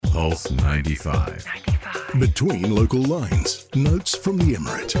Pulse 95. Between local lines, notes from the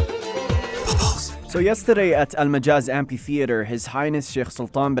Emirate. So yesterday at Majaz Amphitheater, His Highness Sheikh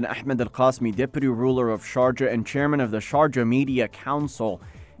Sultan bin Ahmed Al Qasmi, Deputy Ruler of Sharjah and Chairman of the Sharjah Media Council,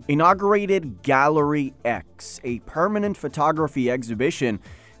 inaugurated Gallery X, a permanent photography exhibition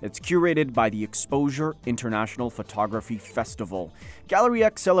that's curated by the Exposure International Photography Festival. Gallery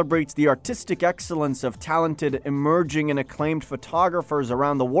X celebrates the artistic excellence of talented, emerging and acclaimed photographers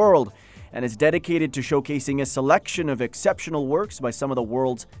around the world and is dedicated to showcasing a selection of exceptional works by some of the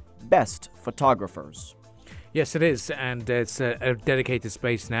world's best photographers. Yes, it is, and it's a dedicated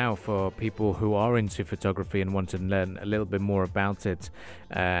space now for people who are into photography and want to learn a little bit more about it,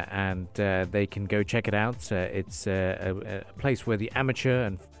 and they can go check it out. It's a place where the amateur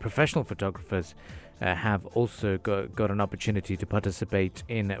and professional photographers have also got an opportunity to participate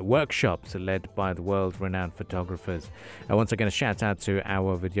in workshops led by the world-renowned photographers. Once again, a shout out to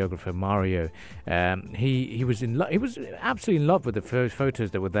our videographer Mario. He was absolutely in love with the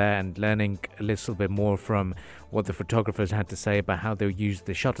photos that were there and learning a little bit more from what the photographers had to say about how they use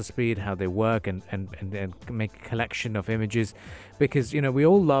the shutter speed, how they work, and make a collection of images, because we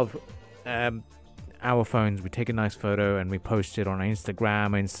all love our phones. We take a nice photo and we post it on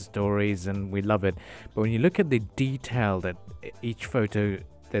Instagram, Insta stories, and we love it. But when you look at the detail that each photo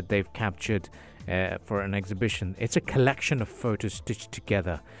that they've captured for an exhibition, it's a collection of photos stitched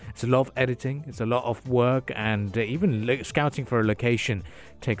together. It's a lot of editing, it's a lot of work, and even scouting for a location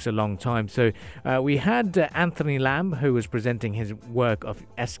takes a long time. So we had Anthony Lamb, who was presenting his work of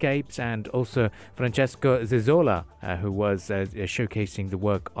escapes, and also Francesco Zezzola, who was showcasing the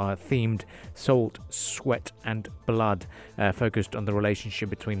work themed Salt, Sweat and Blood, focused on the relationship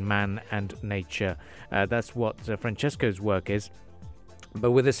between man and nature. That's what Francesco's work is.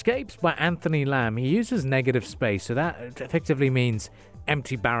 But with Escapes by Anthony Lamb, he uses negative space, so that effectively means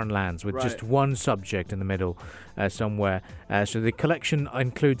empty barren lands with just one subject in the middle somewhere. So the collection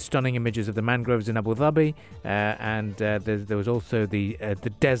includes stunning images of the mangroves in Abu Dhabi, and there was also the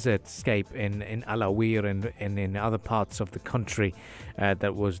desert scape in Al Awir and in other parts of the country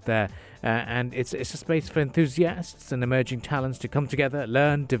that was there. And it's a space for enthusiasts and emerging talents to come together,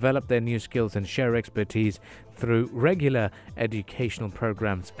 learn, develop their new skills and share expertise through regular educational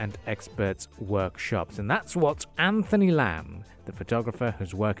programs and experts workshops. And that's what Anthony Lamb, the photographer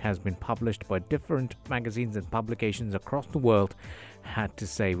whose work has been published by different magazines and publications across the world, had to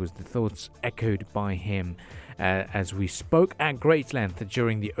say. Was the thoughts echoed by him as we spoke at great length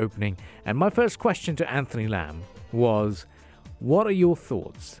during the opening. And my first question to Anthony Lamb was, what are your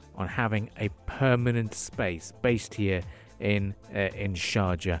thoughts on having a permanent space based here in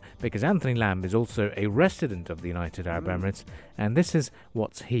Sharjah? Because Anthony Lamb is also a resident of the United Arab Emirates, and this is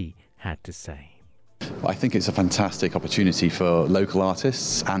what he had to say. I think it's a fantastic opportunity for local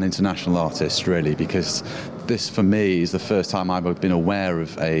artists and international artists, really, because this, for me, is the first time I've been aware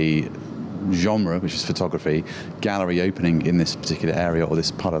of a genre, which is photography, gallery opening in this particular area or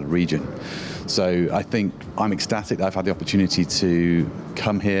this part of the region. So I think I'm ecstatic that I've had the opportunity to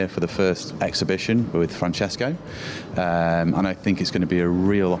come here for the first exhibition with Francesco, and I think it's going to be a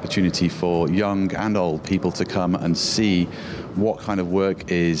real opportunity for young and old people to come and see what kind of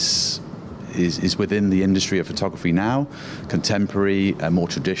work is within the industry of photography now, contemporary, more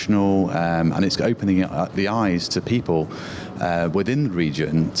traditional, and it's opening up the eyes to people within the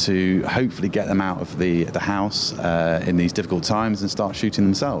region to hopefully get them out of the house in these difficult times and start shooting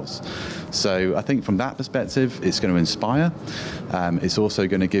themselves. So I think from that perspective, it's going to inspire. It's also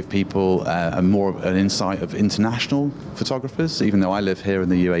going to give people more of an insight of international photographers, even though I live here in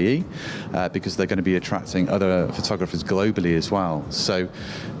the UAE, because they're going to be attracting other photographers globally as well. So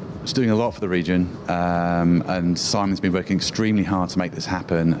it's doing a lot for the region, and Simon's been working extremely hard to make this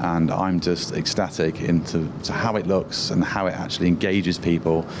happen, and I'm just ecstatic into how it looks and how it actually engages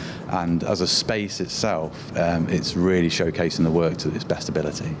people, and as a space itself, it's really showcasing the work to its best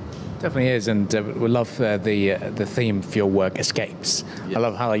ability. Definitely is, and we love the theme for your work, escapes. Yeah. I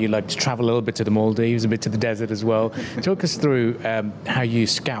love how you like to travel a little bit to the Maldives, a bit to the desert as well. Talk us through how you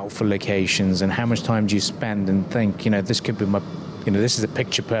scout for locations and how much time do you spend and think, this could be my, this is a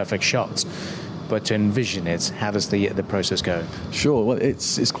picture perfect shot. But to envision it, how does the process go? Sure, well,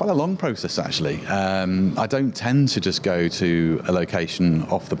 it's quite a long process, actually. I don't tend to just go to a location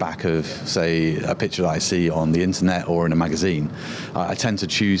off the back of, say, a picture that I see on the internet or in a magazine. I tend to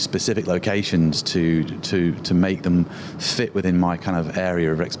choose specific locations to make them fit within my kind of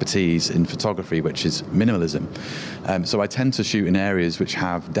area of expertise in photography, which is minimalism. So I tend to shoot in areas which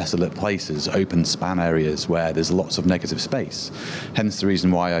have desolate places, open span areas where there's lots of negative space. Hence the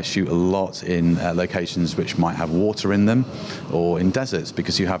reason why I shoot a lot in locations which might have water in them, or in deserts,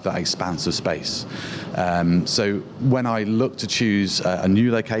 because you have that expanse of space. So when I look to choose a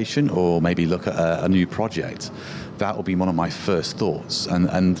new location, or maybe look at a new project, that will be one of my first thoughts.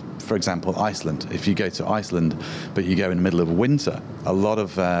 And for example, Iceland. If you go to Iceland, but you go in the middle of winter, a lot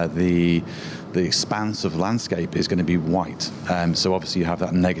of the expanse of landscape is going to be white. So obviously you have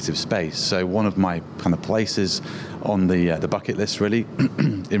that negative space. So one of my kind of places on the bucket list, really,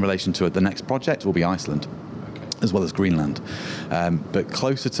 in relation to the next project, will be Iceland, as well as Greenland. But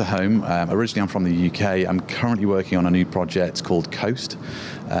closer to home, originally I'm from the UK. I'm currently working on a new project called Coast.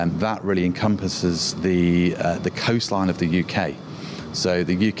 That really encompasses the coastline of the UK. So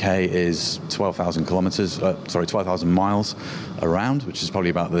the UK is 12,000 miles around, which is probably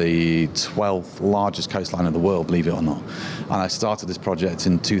about the 12th largest coastline in the world, believe it or not. And I started this project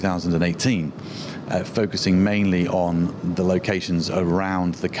in 2018. Focusing mainly on the locations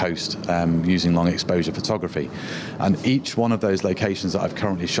around the coast, using long exposure photography. And each one of those locations that I've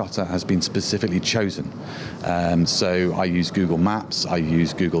currently shot at has been specifically chosen. So I use Google Maps, I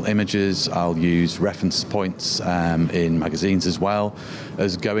use Google Images, I'll use reference points in magazines as well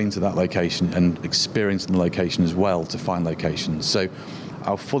as going to that location and experiencing the location as well to find locations. So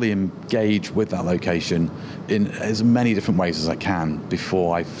I'll fully engage with that location in as many different ways as I can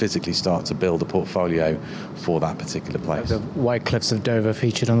before I physically start to build a portfolio for that particular place. The White Cliffs of Dover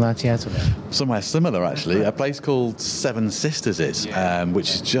featured on that yet? Somewhere similar, actually. A place called Seven Sisters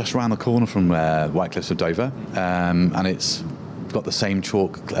which is just around the corner from White Cliffs of Dover, and it's got the same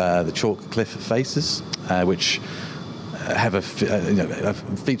chalk cliff faces, which have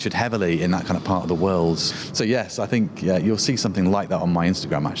featured heavily in that kind of part of the world. So yes, I think you'll see something like that on my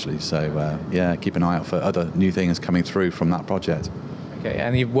Instagram, actually. So keep an eye out for other new things coming through from that project. Okay,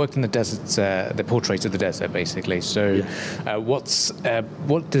 and you've worked in the deserts, the portraits of the desert, basically. So what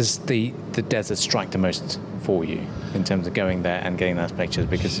does the desert strike the most for you in terms of going there and getting those pictures?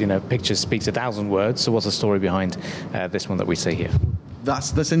 Because, pictures speaks 1,000 words. So what's the story behind this one that we see here?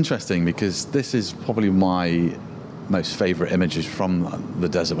 That's interesting, because this is probably my most favourite images from the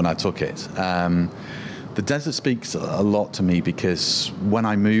desert when I took it. The desert speaks a lot to me because when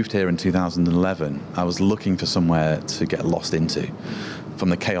I moved here in 2011, I was looking for somewhere to get lost into from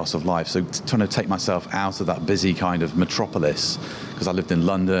the chaos of life. So trying to take myself out of that busy kind of metropolis, because I lived in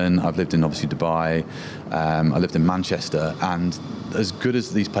London, I've lived in obviously Dubai, I lived in Manchester, and as good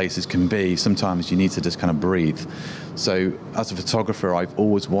as these places can be, sometimes you need to just kind of breathe. So as a photographer, I've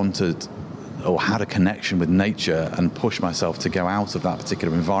always wanted or had a connection with nature and push myself to go out of that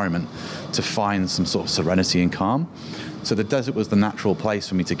particular environment to find some sort of serenity and calm. So the desert was the natural place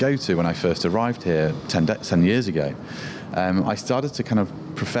for me to go to when I first arrived here 10 years ago. I started to kind of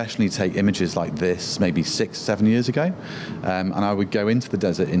professionally take images like this maybe 6-7 years ago, and I would go into the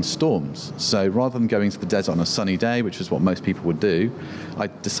desert in storms. So rather than going to the desert on a sunny day, which is what most people would do, I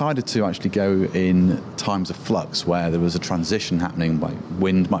decided to actually go in times of flux where there was a transition happening, like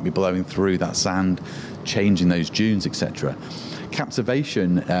wind might be blowing through that sand, changing those dunes, etc.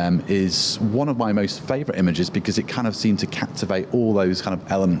 Captivation is one of my most favourite images because it kind of seemed to captivate all those kind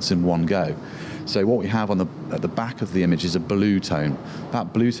of elements in one go. So what we have at the back of the image is a blue tone.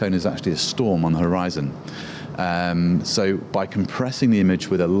 That blue tone is actually a storm on the horizon. So by compressing the image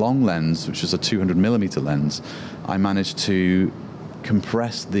with a long lens, which is a 200mm lens, I managed to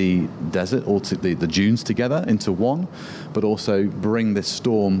compress the desert, or the dunes together into one, but also bring this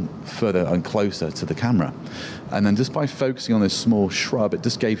storm further and closer to the camera. And then just by focusing on this small shrub, it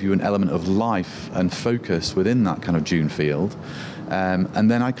just gave you an element of life and focus within that kind of dune field. And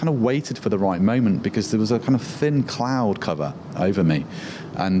then I kind of waited for the right moment because there was a kind of thin cloud cover over me.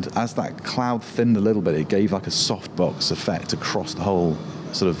 And as that cloud thinned a little bit, it gave like a softbox effect across the whole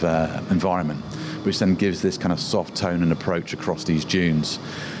sort of environment, which then gives this kind of soft tone and approach across these dunes.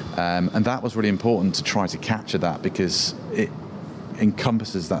 And that was really important to try to capture that because it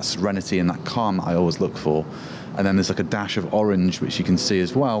encompasses that serenity and that calm that I always look for. And then there's like a dash of orange, which you can see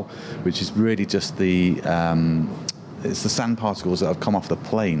as well, which is really just it's the sand particles that have come off the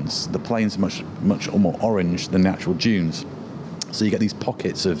plains. The plains are much more orange than the actual dunes. So you get these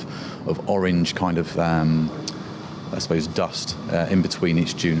pockets of orange kind of, I suppose, dust in between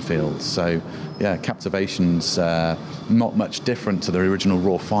each dune field. So, yeah, Captivation's not much different to the original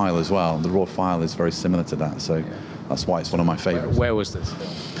raw file as well. The raw file is very similar to that, so that's why it's one of my favourites. Where was this?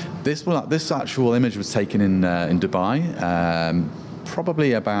 This actual image was taken in Dubai,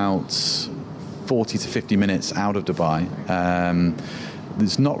 probably about 40 to 50 minutes out of Dubai.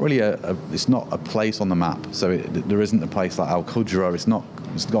 There's not really it's not a place on the map, so there isn't a place like Al Qudra. It's not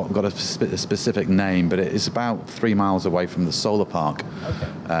It's got a specific name, but it's about 3 miles away from the solar park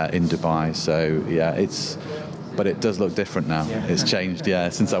in Dubai. So but it does look different now. Yeah. It's changed,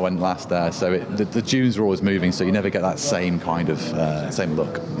 since I went last there. So the dunes are always moving, so you never get that same kind of same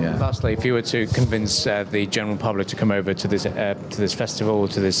look. Yeah. Lastly, if you were to convince the general public to come over to this festival,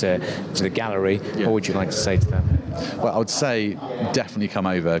 to the gallery, what would you like to say to them? Well, I would say definitely come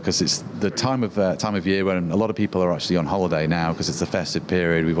over, because it's the time of year when a lot of people are actually on holiday now, because it's the festive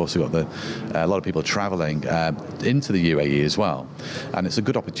period. We've also got a lot of people travelling into the UAE as well, and it's a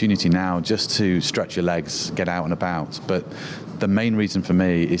good opportunity now just to stretch your legs, get out and about. But the main reason for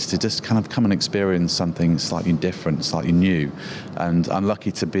me is to just kind of come and experience something slightly different, slightly new. And I'm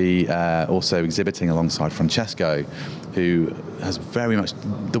lucky to be also exhibiting alongside Francesco, who has very much,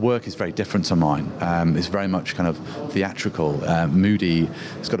 the work is very different to mine. It's very much kind of theatrical, moody.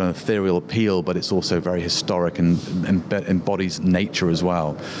 It's got an ethereal appeal, but it's also very historic and embodies nature as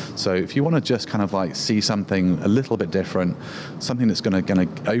well. So if you want to just kind of like see something a little bit different, something that's going to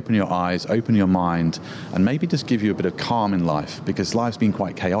open your eyes, open your mind, and maybe just give you a bit of calm in life, because life's been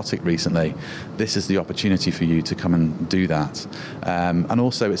quite chaotic recently. This is the opportunity for you to come and do that. And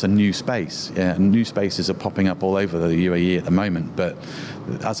also it's a new space. New spaces are popping up all over the UAE at the moment, but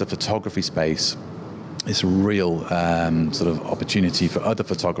as a photography space, it's a real sort of opportunity for other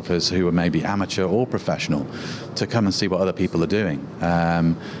photographers who are maybe amateur or professional to come and see what other people are doing.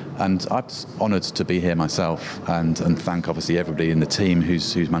 And I'm just honoured to be here myself, and thank obviously everybody in the team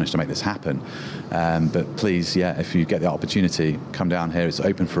who's managed to make this happen. But please, if you get the opportunity, come down here. It's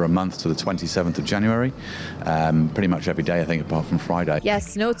open for a month to the 27th of January, pretty much every day, I think, apart from Friday.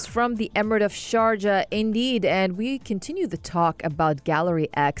 Yes, notes from the Emirate of Sharjah, indeed. And we continue the talk about Gallery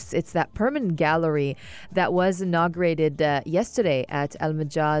X. It's that permanent gallery that was inaugurated yesterday at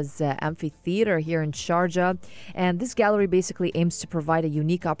Majaz Amphitheater here in Sharjah. And this gallery basically aims to provide a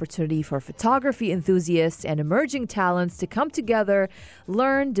unique opportunity for photography enthusiasts and emerging talents to come together,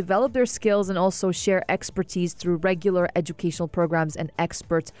 learn, develop their skills, and also share expertise through regular educational programs and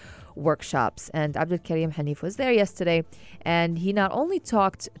expert workshops. And Abdul Karim Hanif was there yesterday, and he not only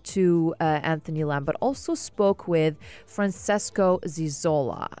talked to Anthony Lamb, but also spoke with Francesco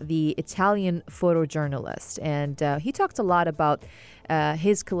Zizzola, the Italian photojournalist. And he talked a lot about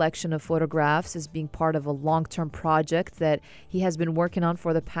his collection of photographs as being part of a long-term project that he has been working on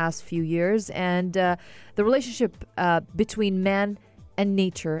for the past few years, and the relationship between man and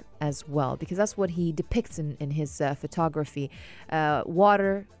nature as well, because that's what he depicts in his photography.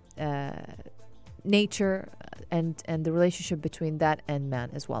 Water, nature, and the relationship between that and man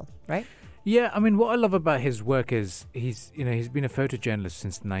as well, right? Yeah, I mean, what I love about his work is he's been a photojournalist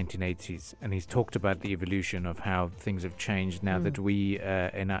since the 1980s, and he's talked about the evolution of how things have changed now that we,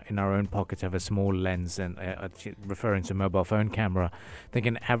 in our own pockets, have a small lens, and referring to mobile phone camera,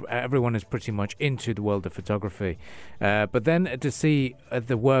 thinking everyone is pretty much into the world of photography. But then to see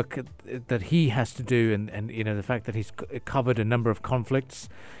the work that he has to do, and the fact that he's covered a number of conflicts.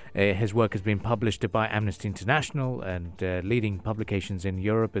 His work has been published by Amnesty International and leading publications in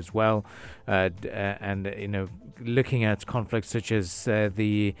Europe as well, and looking at conflicts such as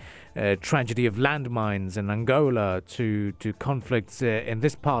the tragedy of landmines in Angola to conflicts in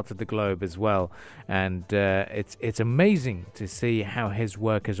this part of the globe as well. And it's amazing to see how his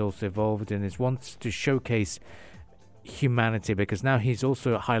work has also evolved, and wants to showcase humanity, because now he's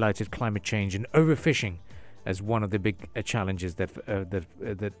also highlighted climate change and overfishing as one of the big challenges that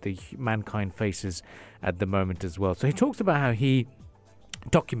the mankind faces at the moment as well. So he talks about how he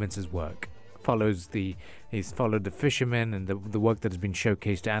documents his work, he's followed the fishermen, and the work that has been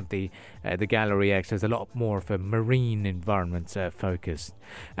showcased at the Gallery X has a lot more of a marine environment focus.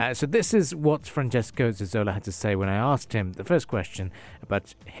 So this is what Francesco Zizzola had to say when I asked him the first question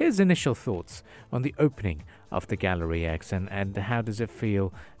about his initial thoughts on the opening of the Gallery X, and how does it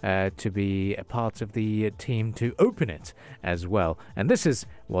feel to be a part of the team to open it as well. And this is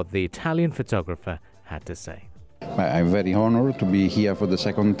what the Italian photographer had to say. I'm very honored to be here for the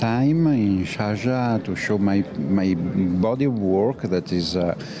second time in Sharjah to show my body of work that is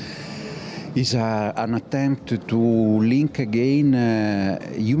an attempt to link again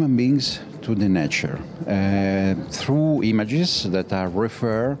human beings to the nature through images that are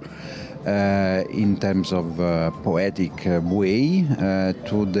refer in terms of poetic way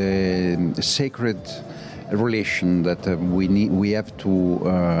to the sacred relation that we have to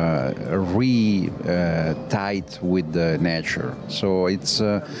tie with the nature. So it's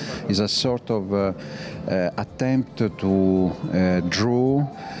a sort of attempt to draw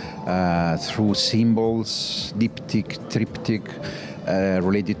through symbols, diptych, triptych,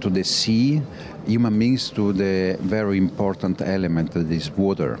 related to the sea, human beings to the very important element that is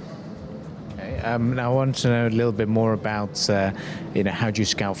water. Now I want to know a little bit more about, how do you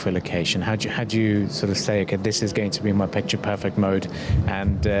scout for location? How do you sort of say, okay, this is going to be my picture perfect mode,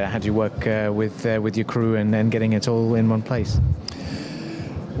 and how do you work with your crew and then getting it all in one place?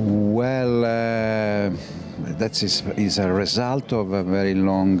 Well, that is a result of a very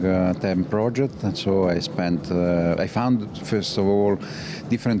long-term project. And so I found first of all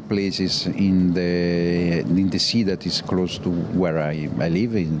different places in the sea that is close to where I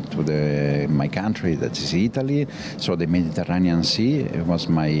live, my country, that is Italy. So the Mediterranean Sea was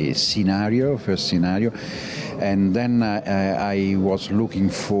my first scenario, and then I was looking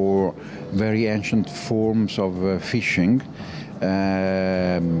for very ancient forms of fishing.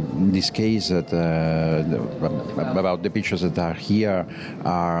 In this case, about the pictures that are here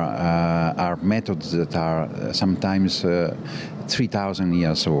are methods that are sometimes 3,000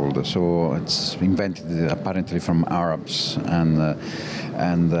 years old. So it's invented apparently from Arabs and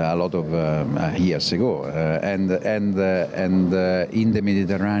a lot of years ago. And in the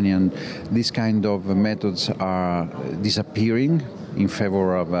Mediterranean, these kind of methods are disappearing in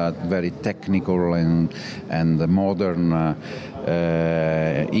favor of a very technical and modern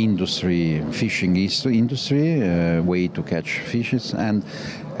fishing industry, way to catch fishes,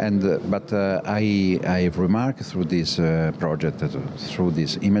 but I have remarked through this project, through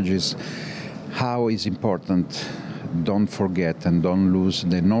these images, how it's important. Don't forget and don't lose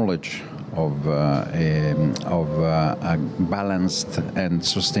the knowledge of a balanced and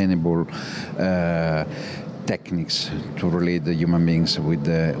sustainable techniques to relate the human beings with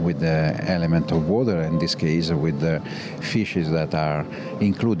the element of water, in this case with the fishes that are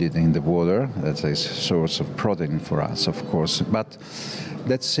included in the water. That's a source of protein for us, of course. But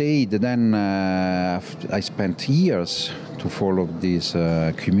that said, then I spent years to follow these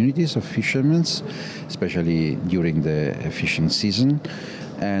communities of fishermen, especially during the fishing season.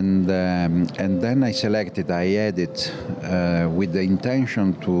 And then I added with the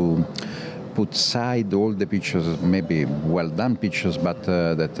intention to put aside all the pictures, maybe well-done pictures, but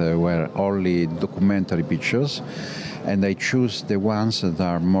that were only documentary pictures. And I choose the ones that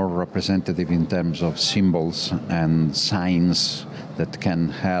are more representative in terms of symbols and signs that can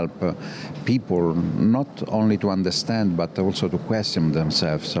help people not only to understand but also to question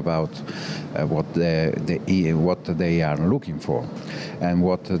themselves about what they are looking for and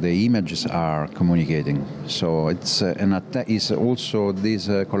what the images are communicating. So it's also this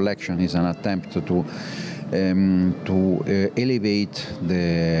collection is an attempt to elevate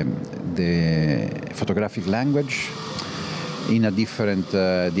the photographic language in a different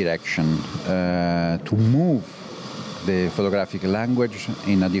direction, to move the photographic language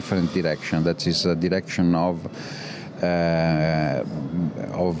in a different direction. That is a direction of a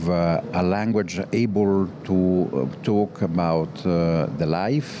language able to talk about the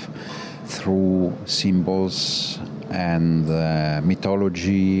life through symbols and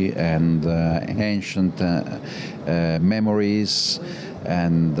mythology and ancient memories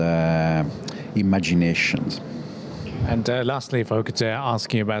and imaginations. And lastly, if I could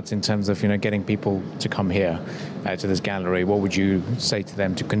ask you about, in terms of getting people to come here to this gallery, what would you say to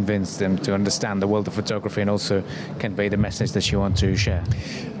them to convince them to understand the world of photography and also convey the message that you want to share?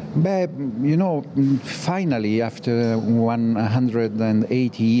 But, finally, after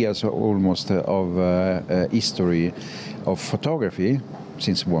 180 years almost of history of photography,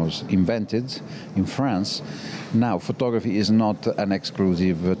 since it was invented in France, now photography is not an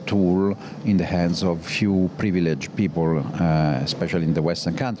exclusive tool in the hands of few privileged people, especially in the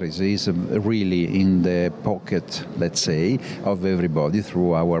Western countries. It is really in the pocket, let's say, of everybody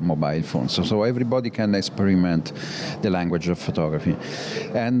through our mobile phones. So everybody can experiment the language of photography.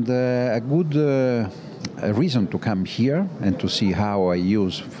 And a good reason to come here and to see how I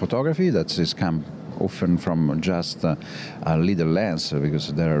use photography, that is come often from just a little lens,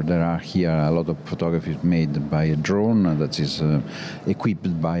 because there are here a lot of photography made by a drone that is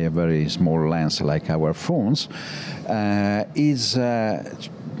equipped by a very small lens like our phones, is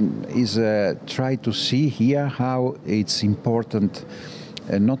try to see here how it's important,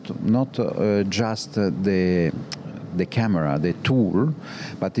 not just the camera, the tool,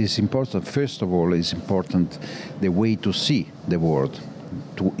 but it's important, first of all, it's important the way to see the world,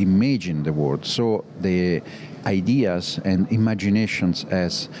 to imagine the world. So the ideas and imaginations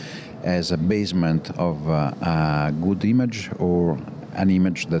as a basement of a good image or an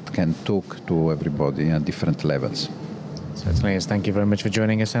image that can talk to everybody at different levels. Certainly is. Thank you very much for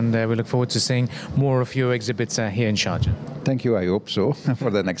joining us, and we look forward to seeing more of your exhibits here in Sharjah. Thank you. I hope so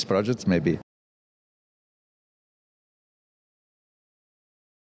for the next projects, maybe.